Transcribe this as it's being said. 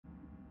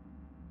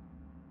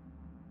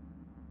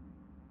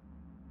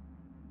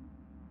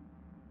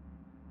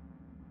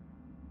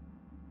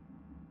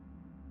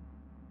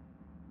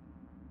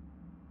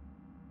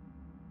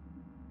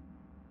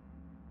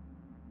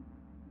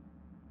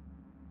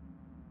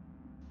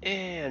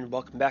And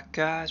welcome back,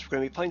 guys. We're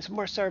going to be playing some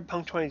more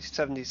Cyberpunk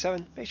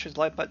 2077. Make sure to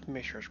like button,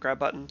 make sure to subscribe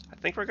button. I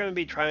think we're going to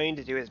be trying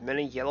to do as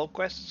many yellow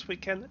quests as we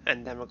can,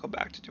 and then we'll go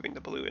back to doing the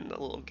blue and the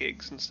little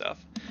gigs and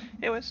stuff.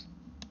 Anyways,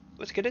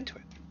 let's get into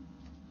it.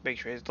 Make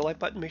sure to hit the like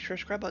button, make sure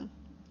to subscribe button.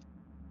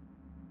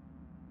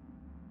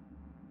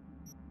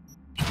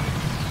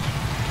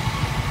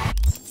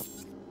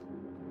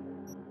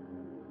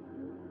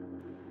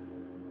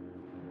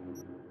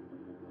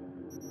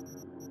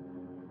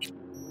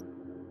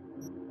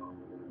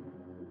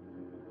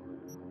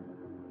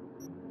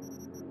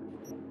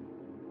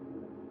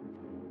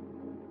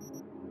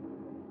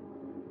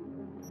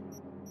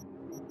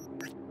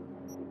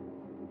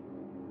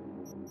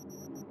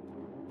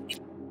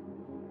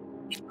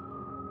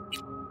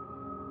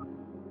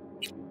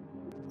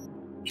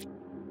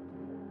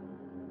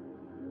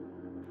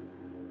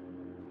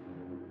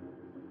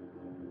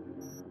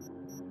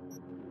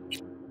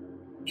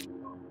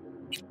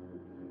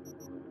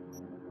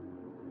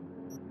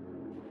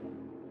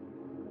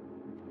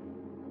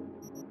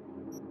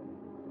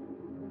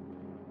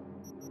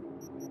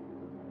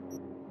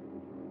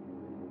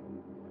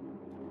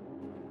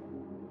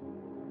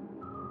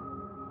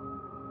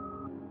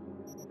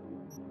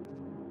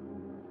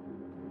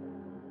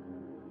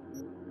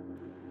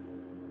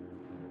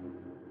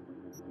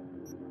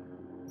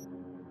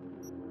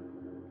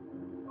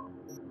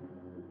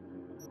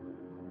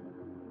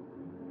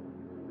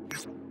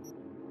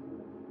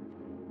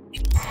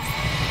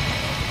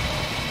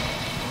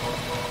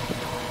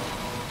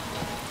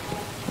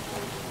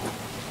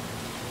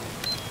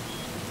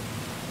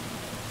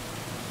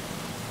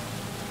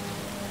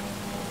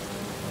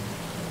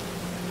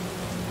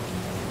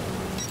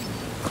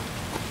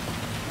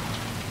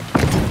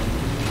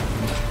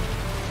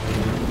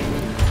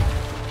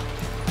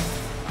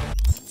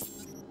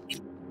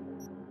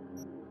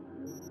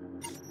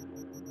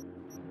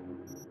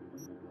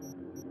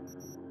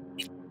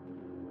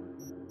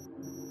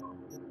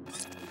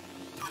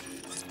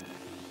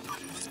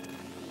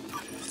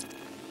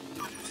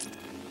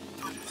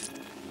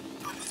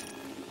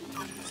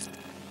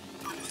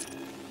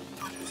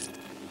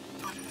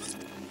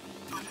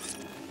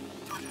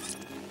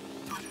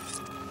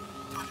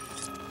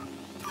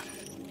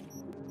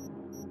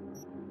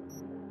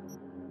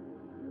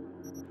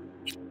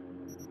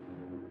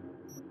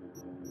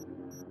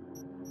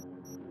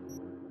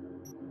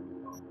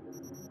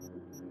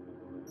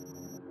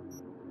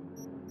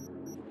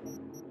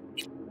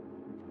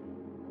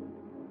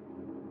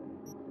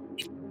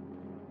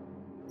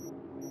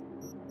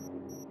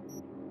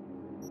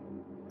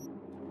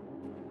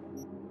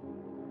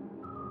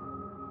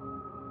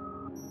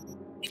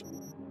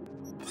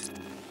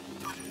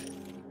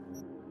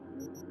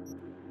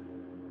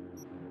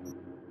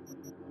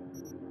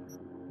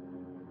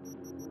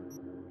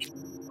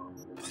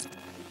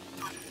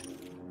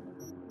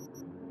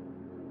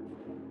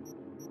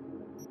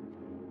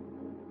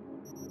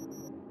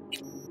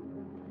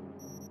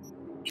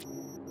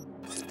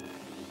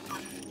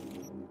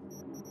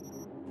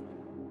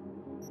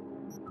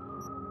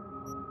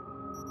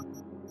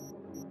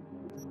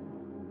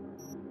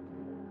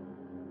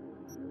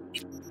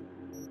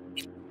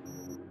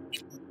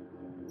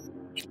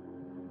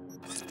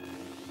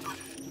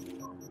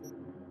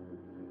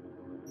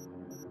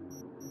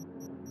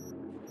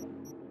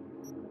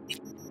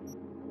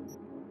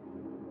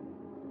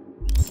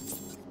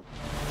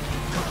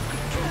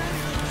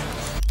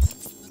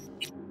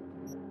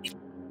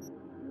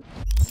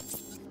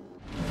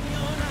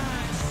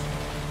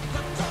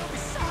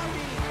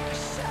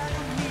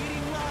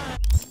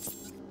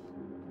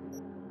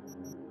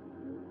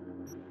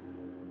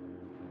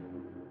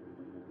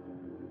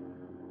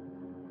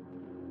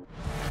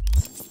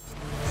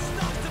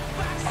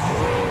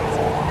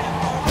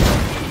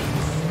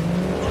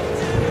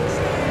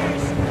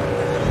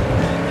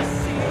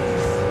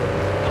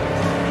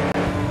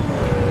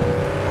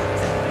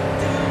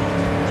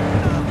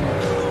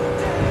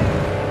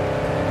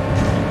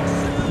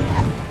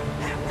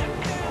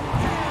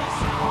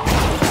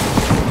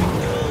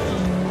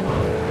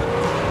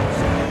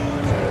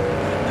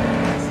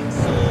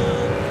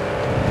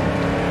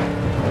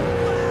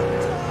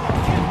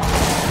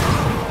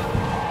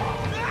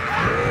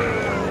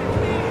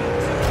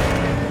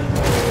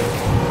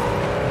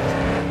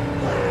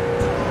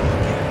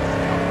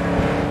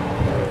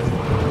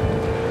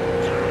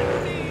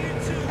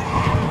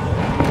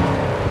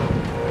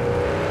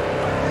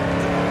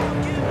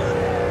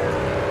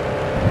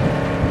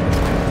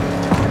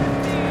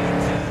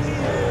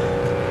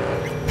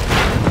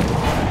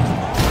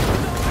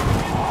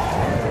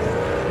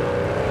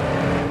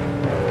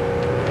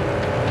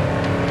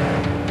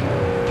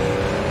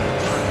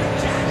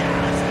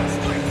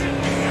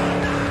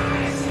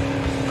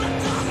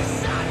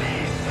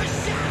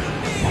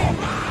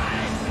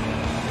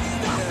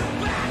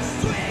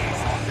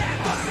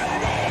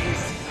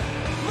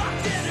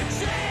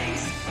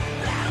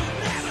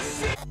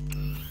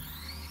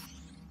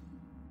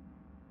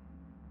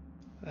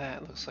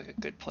 That looks like a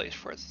good place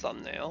for a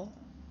thumbnail.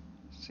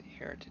 Let's see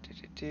here.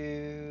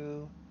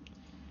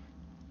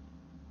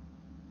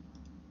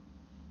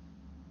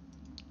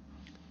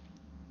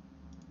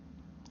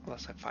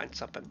 unless I find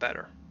something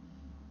better.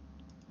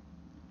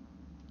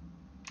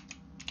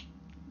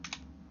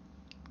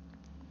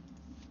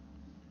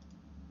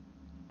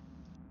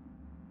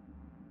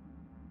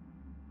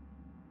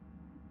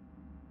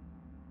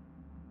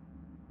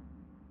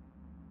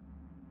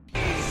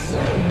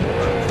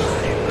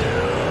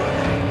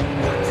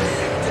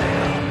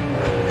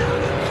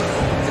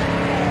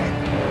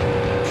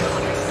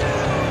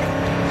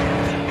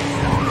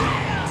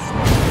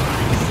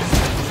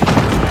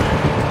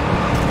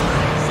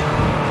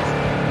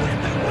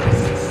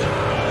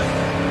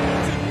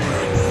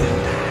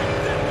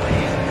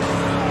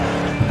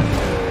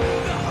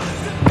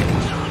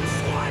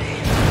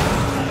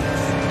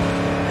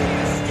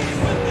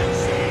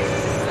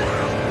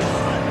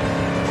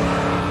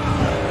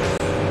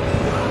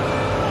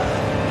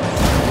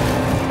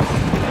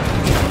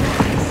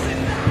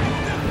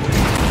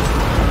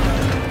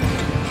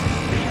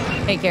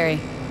 Hey, Kerry. You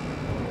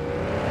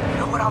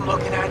know what I'm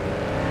looking at?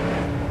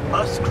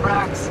 Us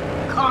cracks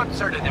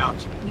concert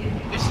announcement.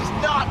 This is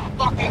not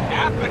fucking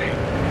happening.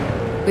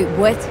 Wait,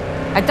 what?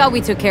 I thought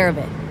we took care of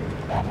it.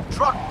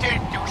 Truck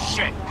didn't do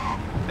shit.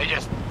 They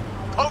just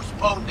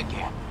postponed the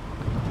gig.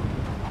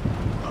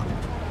 Look,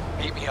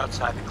 meet me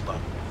outside the club.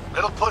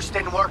 Little push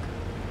didn't work.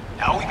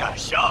 Now we gotta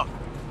shove.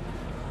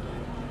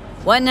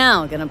 What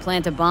now? Gonna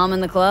plant a bomb in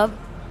the club?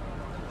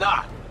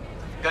 Nah,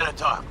 gonna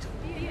talk to him.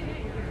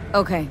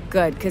 Okay,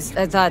 good, because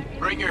I thought...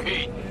 Bring your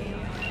heat.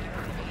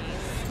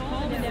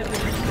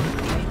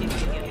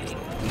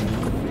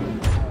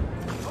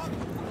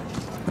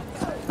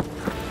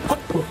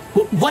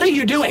 What are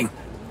you doing?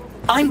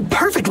 I'm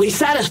perfectly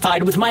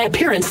satisfied with my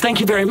appearance, thank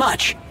you very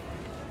much.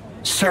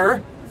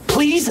 Sir,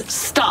 please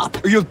stop.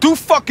 You'll do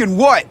fucking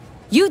what?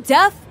 You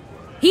deaf?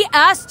 He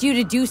asked you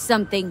to do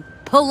something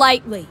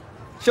politely.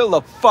 Chill the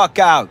fuck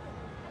out.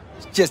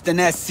 It's just an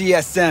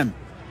SCSM.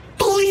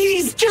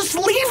 Please, just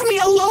leave me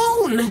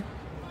alone.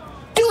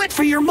 Do it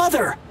for your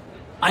mother.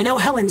 I know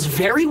Helen's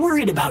very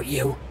worried about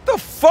you. The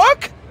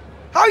fuck?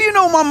 How you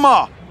know my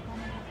ma?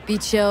 Be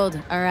chilled,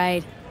 all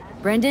right?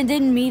 Brendan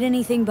didn't mean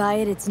anything by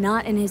it. It's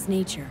not in his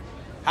nature.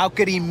 How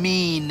could he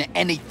mean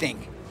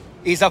anything?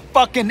 He's a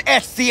fucking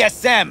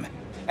SCSM,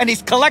 and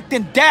he's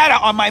collecting data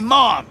on my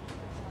mom.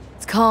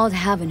 It's called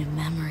having a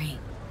memory.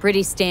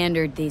 Pretty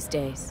standard these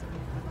days.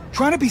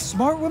 Trying to be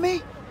smart with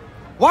me?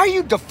 Why are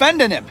you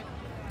defending him?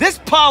 This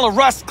pile of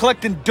rust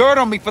collecting dirt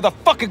on me for the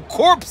fucking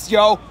corpse,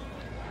 yo.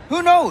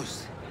 Who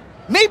knows?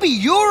 Maybe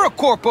you're a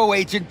corpo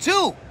agent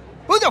too.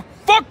 Who the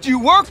fuck do you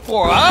work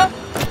for, huh?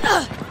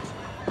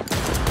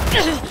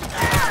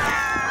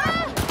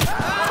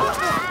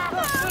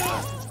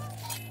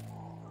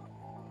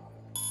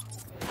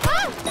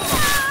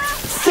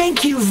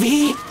 Thank you,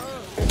 V.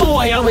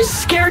 Boy, I was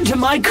scared to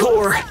my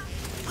core.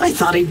 I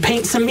thought he'd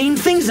paint some mean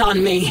things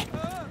on me.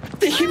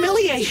 The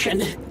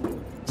humiliation.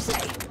 Say,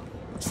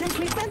 since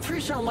we've been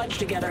through so much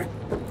together,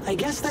 I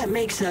guess that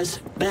makes us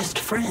best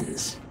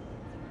friends.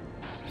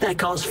 That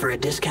calls for a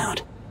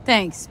discount.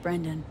 Thanks,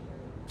 Brendan.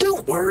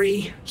 Don't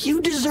worry, you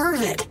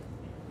deserve it.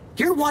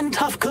 You're one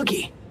tough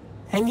cookie,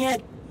 and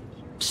yet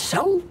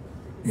so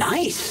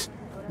nice.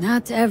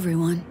 Not to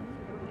everyone.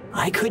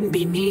 I couldn't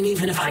be mean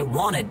even if I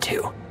wanted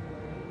to.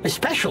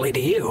 Especially to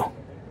you.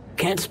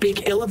 Can't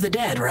speak ill of the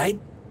dead, right?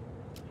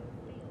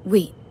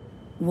 Wait,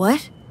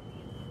 what?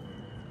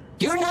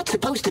 You're not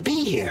supposed to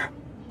be here,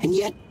 and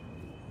yet,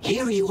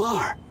 here you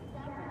are.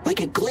 Like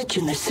a glitch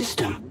in the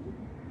system.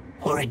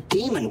 Or a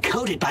demon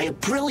coded by a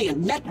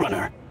brilliant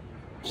netrunner.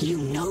 You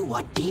know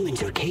what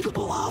demons are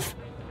capable of,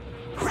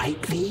 right,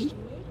 V?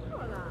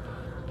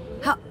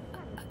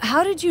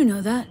 How did you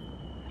know that?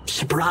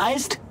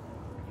 Surprised?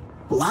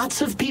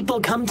 Lots of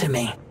people come to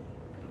me.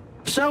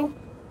 So,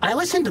 I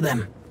listen to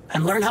them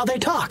and learn how they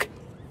talk.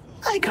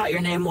 I caught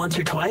your name once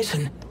or twice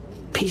and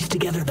pieced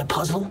together the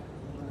puzzle.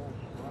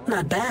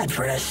 Not bad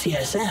for a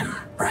CSM,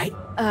 right?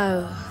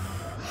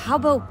 How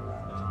about...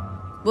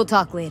 We'll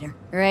talk later,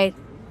 all right?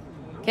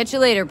 Catch you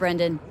later,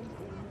 Brendan.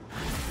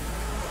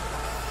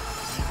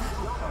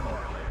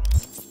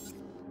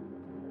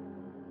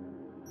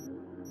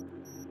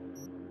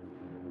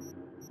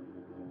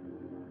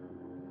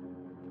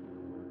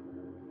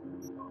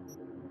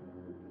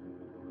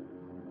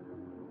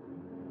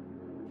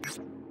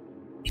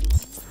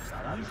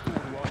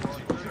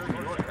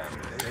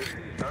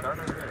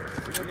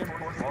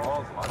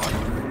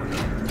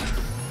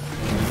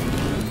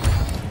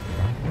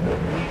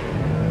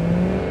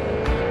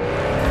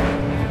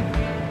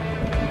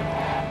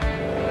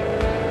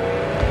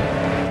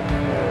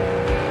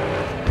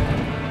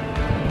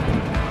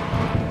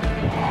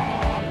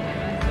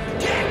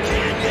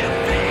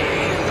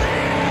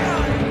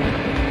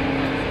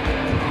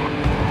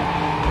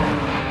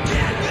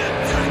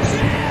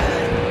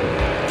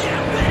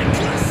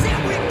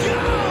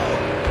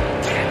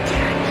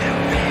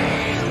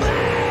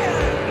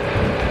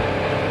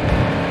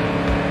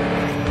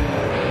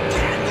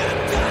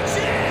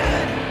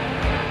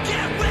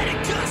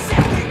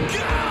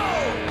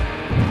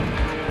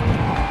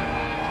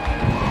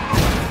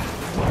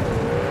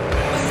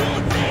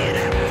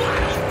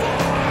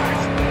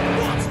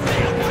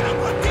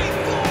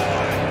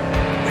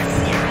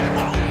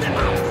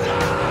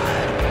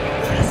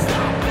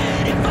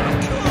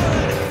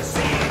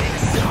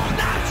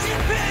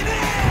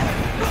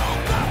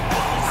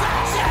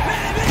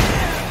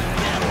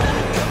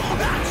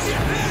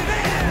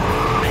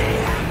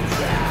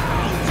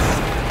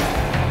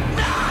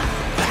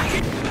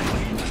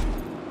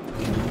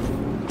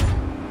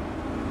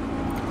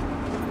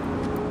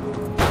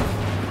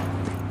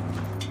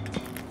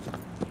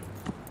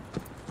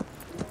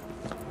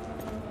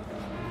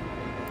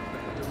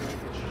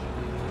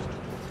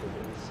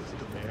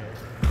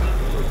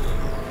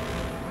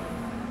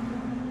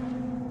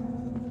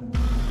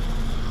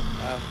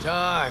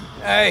 time.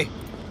 Hey!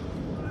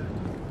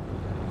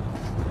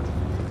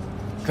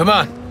 Come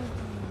on.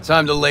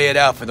 Time to lay it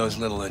out for those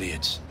little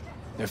idiots.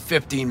 Their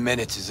 15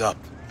 minutes is up.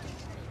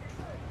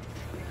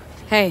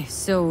 Hey,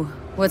 so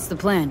what's the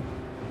plan?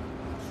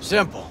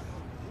 Simple.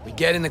 We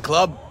get in the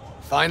club,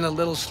 find the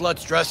little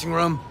slut's dressing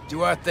room,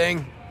 do our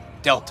thing,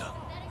 Delta.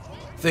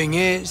 Thing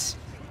is,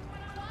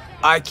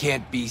 I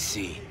can't be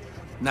seen.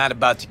 Not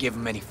about to give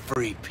him any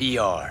free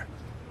PR.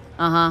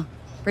 Uh-huh.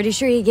 Pretty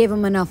sure you gave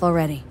him enough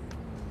already.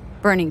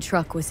 Burning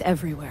truck was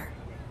everywhere.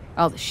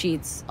 All the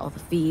sheets, all the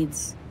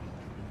feeds.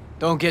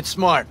 Don't get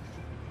smart.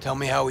 Tell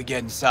me how we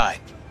get inside.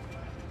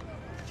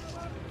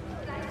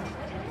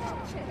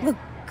 Look,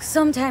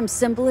 sometimes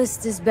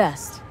simplest is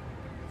best.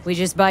 We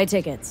just buy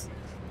tickets.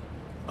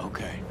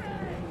 Okay.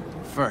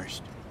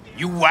 First,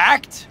 you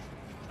whacked?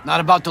 Not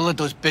about to let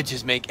those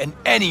bitches make an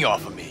any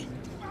off of me.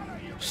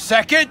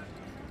 Second,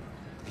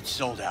 it's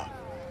sold out.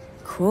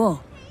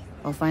 Cool.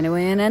 We'll find a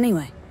way in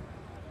anyway.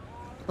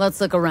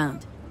 Let's look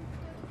around.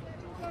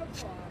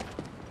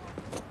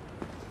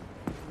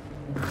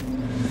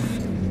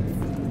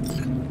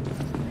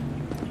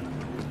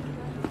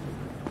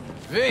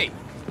 V!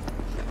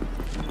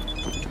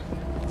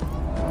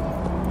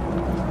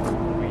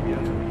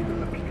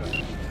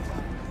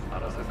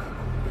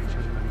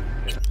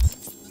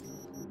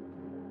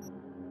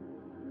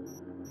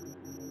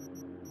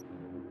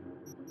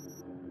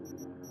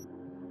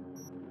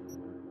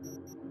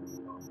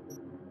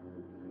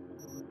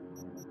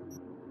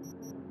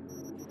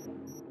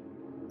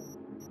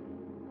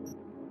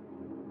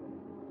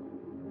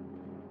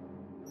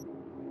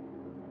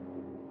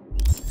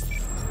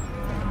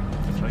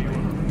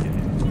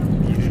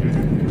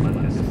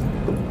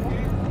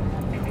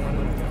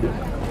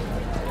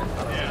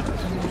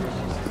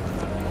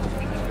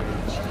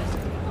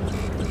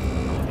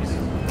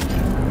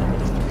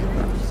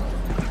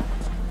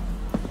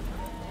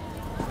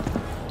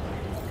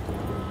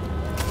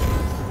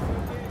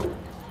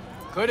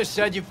 Could have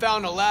said you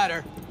found a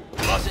ladder.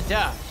 Toss it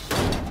down.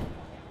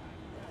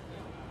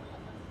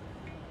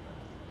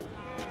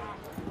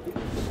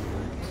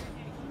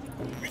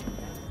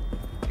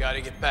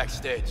 Gotta get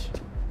backstage.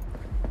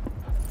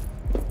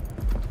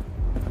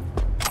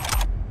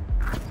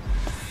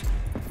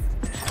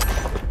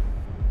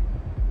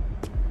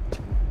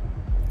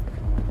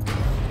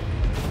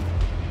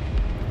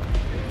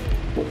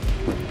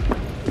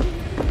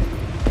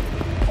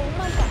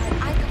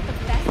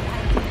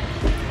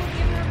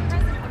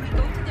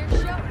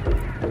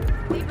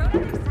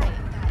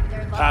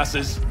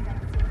 Passes.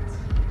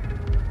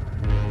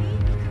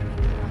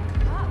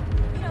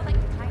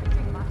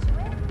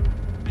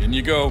 In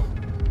you go.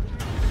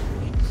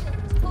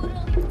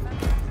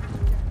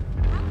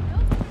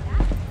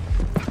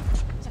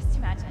 Just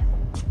imagine.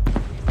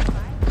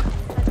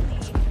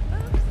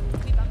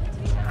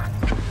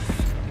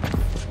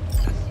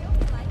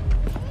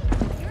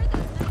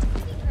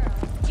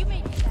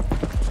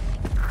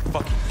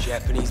 Fucking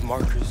Japanese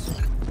markers.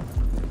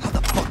 How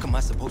the fuck am I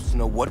supposed to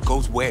know what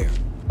goes where?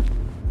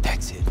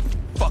 That's it.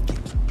 Fuck it.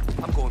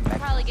 I'm going back.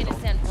 Probably gonna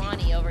send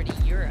Ronnie over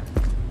to Europe.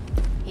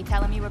 He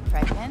tell him you were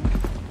pregnant?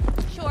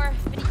 Sure,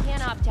 but he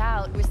can't opt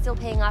out. We're still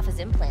paying off his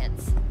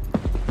implants.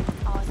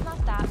 Oh, it's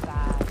not that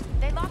bad.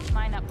 They locked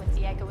mine up when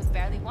Diego was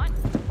barely one.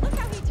 Look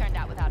how he turned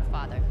out without a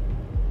father.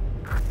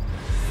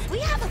 We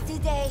have a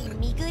today,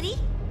 Miguri.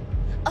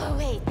 Oh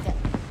wait,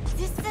 is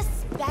this the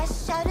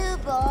special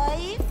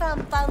boy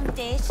from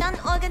Foundation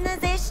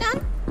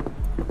Organization?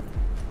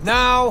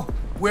 Now,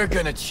 we're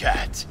gonna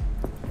chat.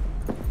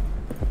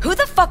 Who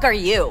the fuck are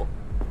you?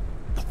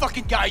 The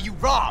fucking guy you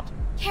robbed!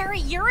 Kerry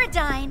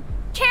Uridine.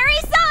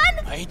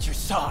 Kerry-san! I ain't your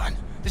son.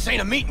 This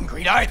ain't a meet and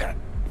greet either.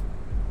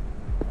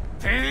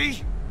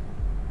 V?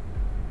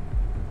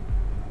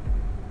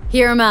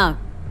 Hear him out.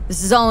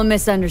 This is all a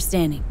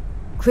misunderstanding.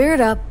 Clear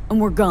it up,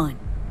 and we're gone.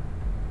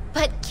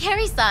 But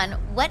Kerry-san,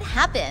 what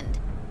happened?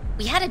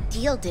 We had a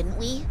deal, didn't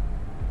we?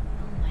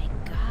 Oh my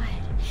god.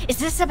 Is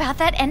this about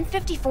that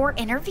N54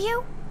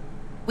 interview?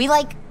 We,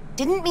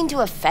 didn't mean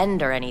to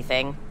offend or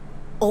anything.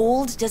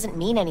 Old doesn't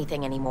mean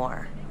anything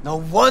anymore. No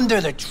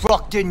wonder the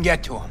truck didn't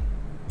get to him.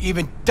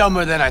 Even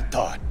dumber than I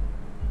thought.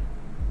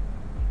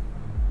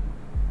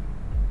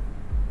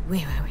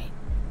 Wait.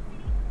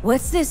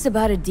 What's this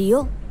about a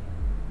deal?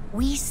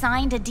 We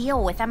signed a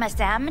deal with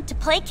MSM to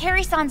play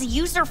Kerry-san's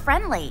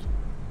user-friendly.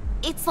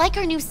 It's like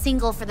our new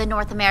single for the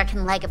North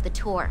American leg of the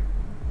tour.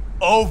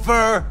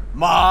 Over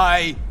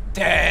my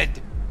dead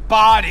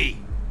body.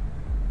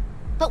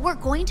 But we're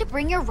going to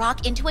bring your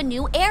rock into a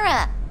new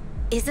era.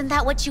 Isn't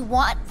that what you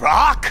want?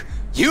 Rock?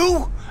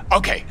 You?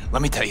 Okay,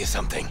 let me tell you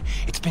something.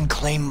 It's been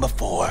claimed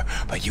before,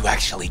 but you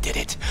actually did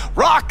it.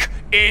 Rock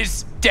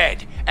is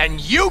dead, and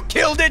you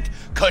killed it.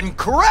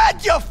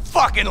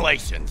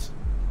 Congratulations!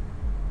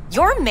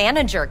 Your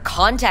manager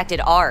contacted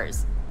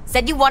ours.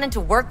 Said you wanted to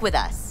work with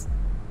us.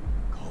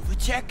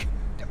 Kovacic?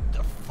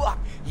 The fuck?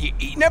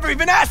 He never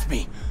even asked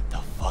me.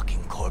 The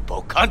fucking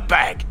corpo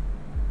cuntbag.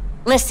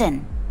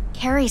 Listen,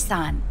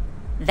 Kerry-san,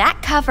 that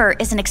cover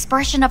is an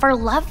expression of our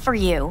love for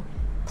you.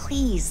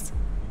 Please,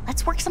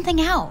 let's work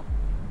something out.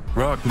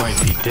 Rock might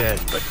be dead,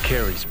 but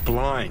Kerry's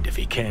blind if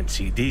he can't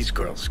see these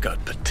girls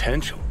got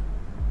potential.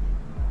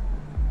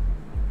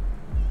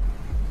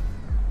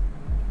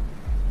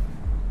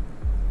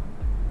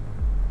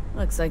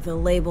 Looks like the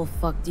label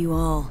fucked you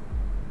all.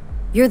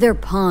 You're their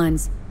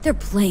pawns. They're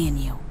playing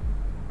you.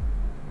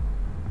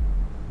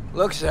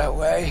 Looks that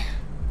way.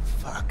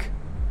 Fuck.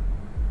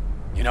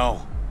 You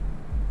know,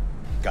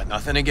 got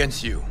nothing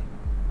against you.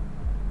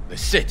 The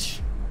sitch,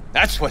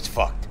 that's what's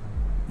fucked.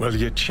 Well,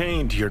 you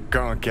chained your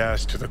gonk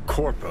ass to the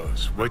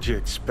corpos. What'd you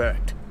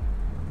expect?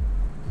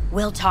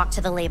 We'll talk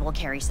to the label,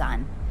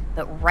 Kerry-san.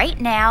 But right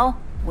now,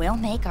 we'll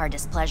make our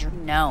displeasure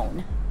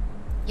known.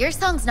 Your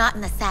song's not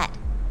in the set.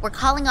 We're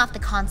calling off the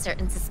concert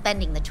and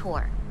suspending the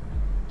tour.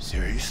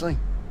 Seriously?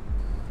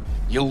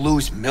 You'll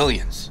lose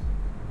millions.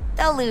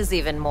 They'll lose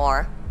even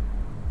more.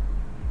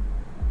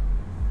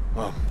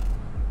 Well,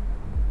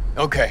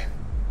 okay.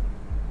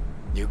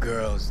 You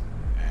girls...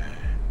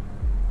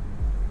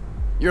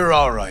 You're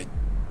alright.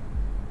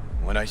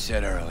 What I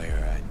said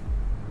earlier,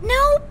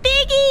 No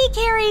biggie,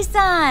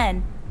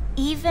 Kerry-san!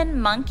 Even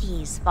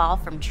monkeys fall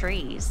from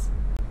trees.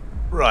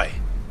 Right.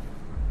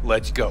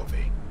 Let's go, V.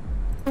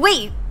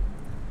 Wait!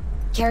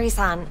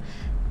 Kerry-san,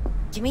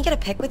 can we get a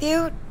pic with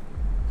you?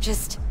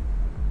 Just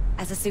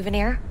as a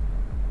souvenir?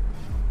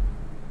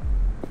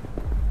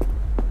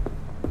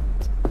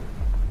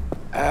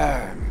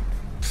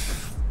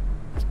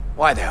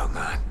 Why the hell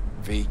not?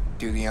 V,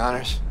 do the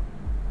honors?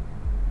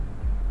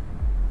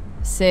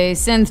 Say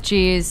synth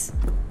cheese.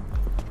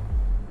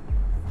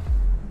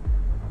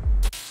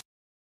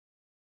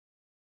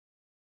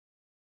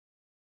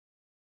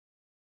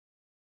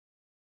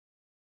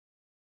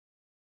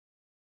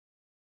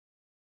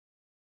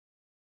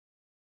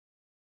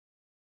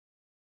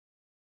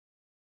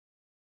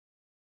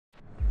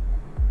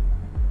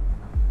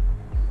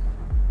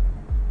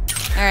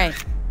 All right,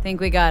 think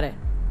we got it.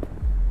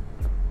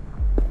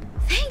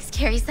 Thanks,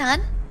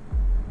 Kerry-san.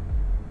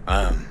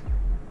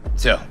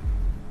 So,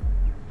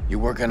 you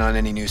working on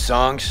any new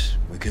songs?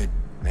 We could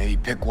maybe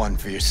pick one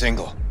for your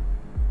single.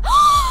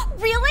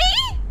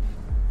 Really?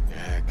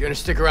 Yeah, gonna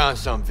stick around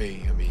some,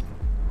 V. I mean,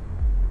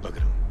 look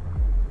at them.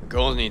 The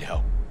girls need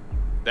help.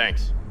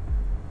 Thanks.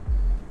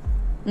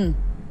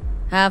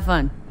 Have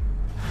fun.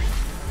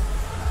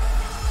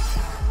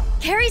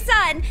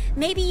 Kerry-san,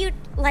 maybe you'd,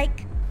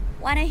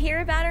 want to hear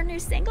about our new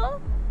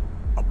single?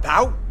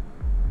 About?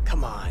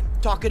 Come on,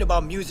 talking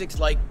about music's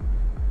like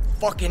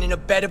fucking in a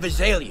bed of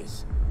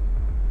azaleas.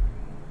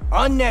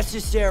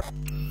 Unnecessary.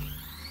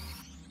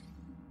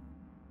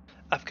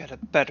 I've got a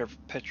better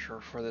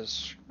picture for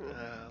this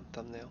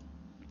thumbnail.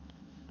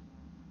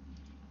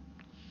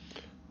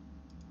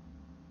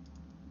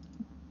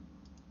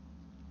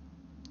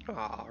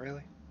 Aw,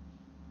 really?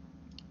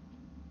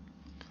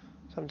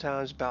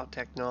 Sometimes about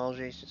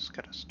technology, you just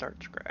gotta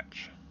start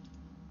scratch.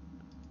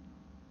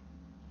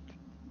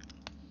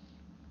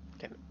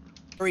 Damn it.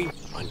 Very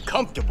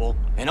uncomfortable,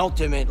 and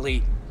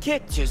ultimately,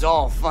 kitsch is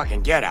all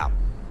fucking get out.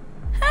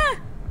 Huh.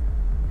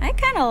 I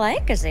kind of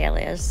like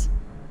azaleas.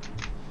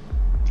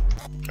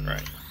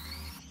 Alright.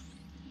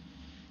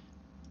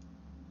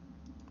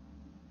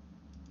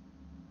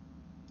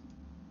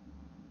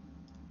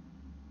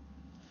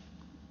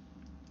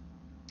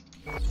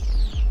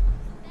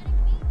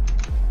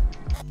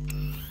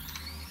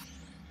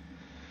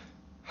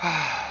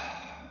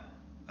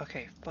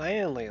 Okay,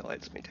 finally it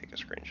lets me take a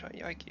screenshot.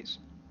 Yikes.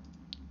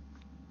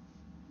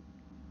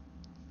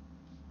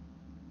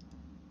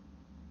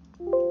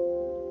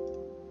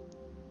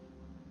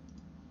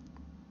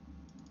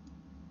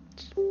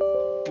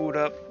 Boot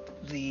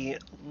up the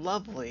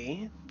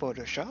lovely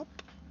Photoshop.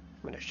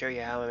 I'm going to show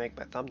you how I make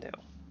my thumbnail.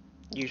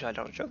 Usually I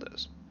don't show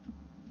this.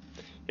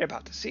 You're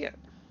about to see it.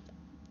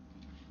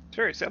 It's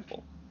very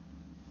simple.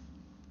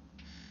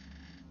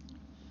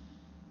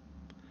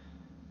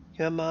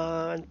 Come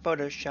on,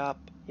 Photoshop,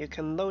 you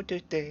can load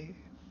today.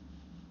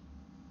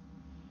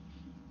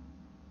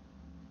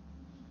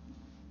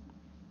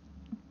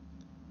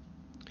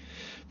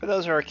 For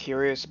those who are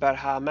curious about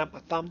how I make my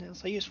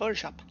thumbnails, I use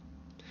Photoshop.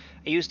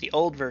 I use the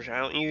old version, I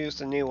don't use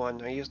the new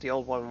one. I use the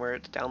old one where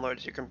it's downloaded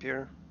to your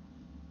computer.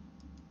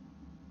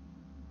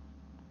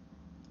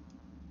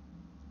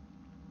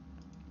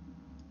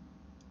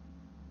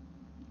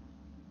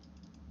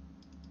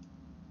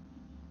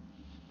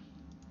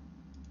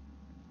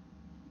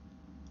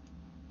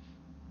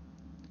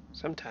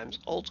 Sometimes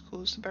old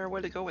school is the better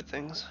way to go with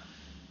things.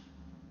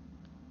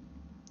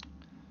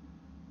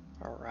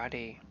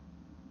 Alrighty.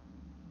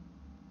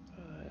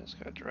 Just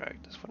gotta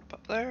drag this one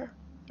up there.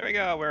 There we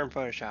go, we're in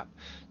Photoshop.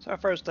 So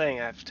first thing,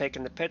 I've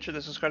taken the picture.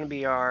 This is going to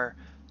be our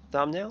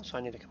thumbnail, so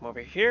I need to come over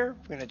here.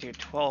 We're going to do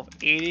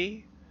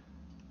 1280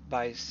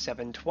 by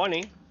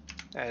 720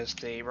 as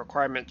the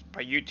requirement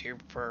by YouTube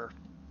for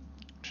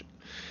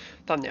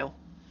thumbnail.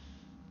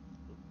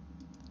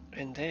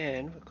 And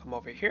then we'll come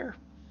over here.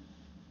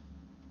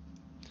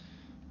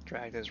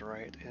 Drag this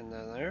right in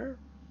there.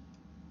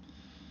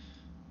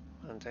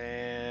 And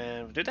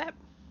then we'll do that.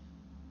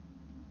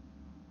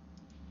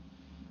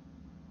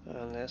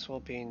 And this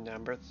will be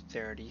number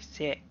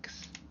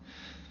 36.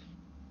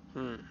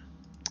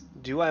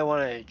 Do I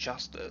want to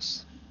adjust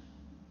this?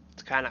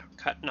 It's kind of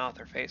cutting off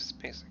their face.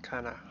 Makes it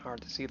kind of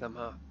hard to see them,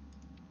 huh?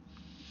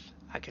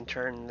 I can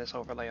turn this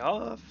overlay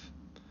off.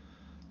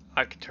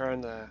 I can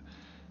turn the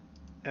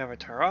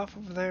avatar off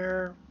over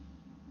there.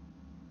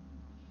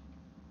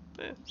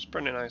 It's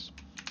pretty nice.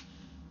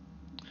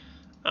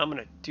 I'm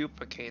gonna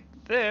duplicate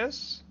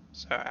this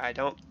so I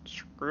don't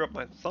screw up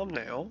my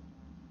thumbnail.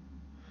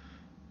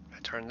 I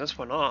turn this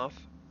one off,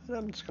 and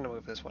I'm just gonna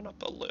move this one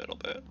up a little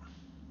bit.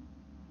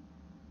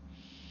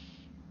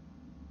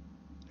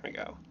 There we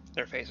go.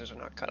 Their faces are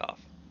not cut off.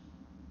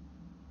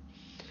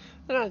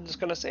 Then I'm just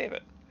gonna save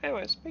it.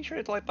 Anyways, make sure to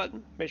hit the like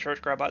button, make sure to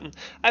subscribe button.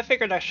 I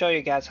figured I'd show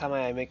you guys how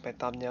I make my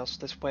thumbnails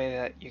this way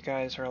that you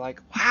guys are like,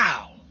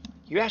 wow,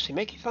 you actually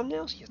make your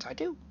thumbnails? Yes, I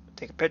do.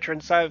 Take a picture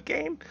inside of the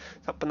game,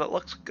 something that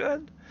looks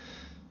good.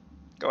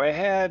 Go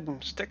ahead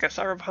and stick a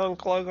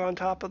CYBERPUNK logo on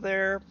top of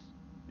there.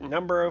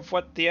 Number of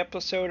what the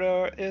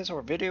episode is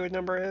or video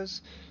number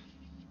is.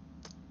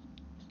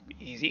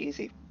 Easy,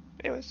 easy.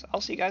 Anyways,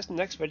 I'll see you guys in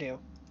the next video.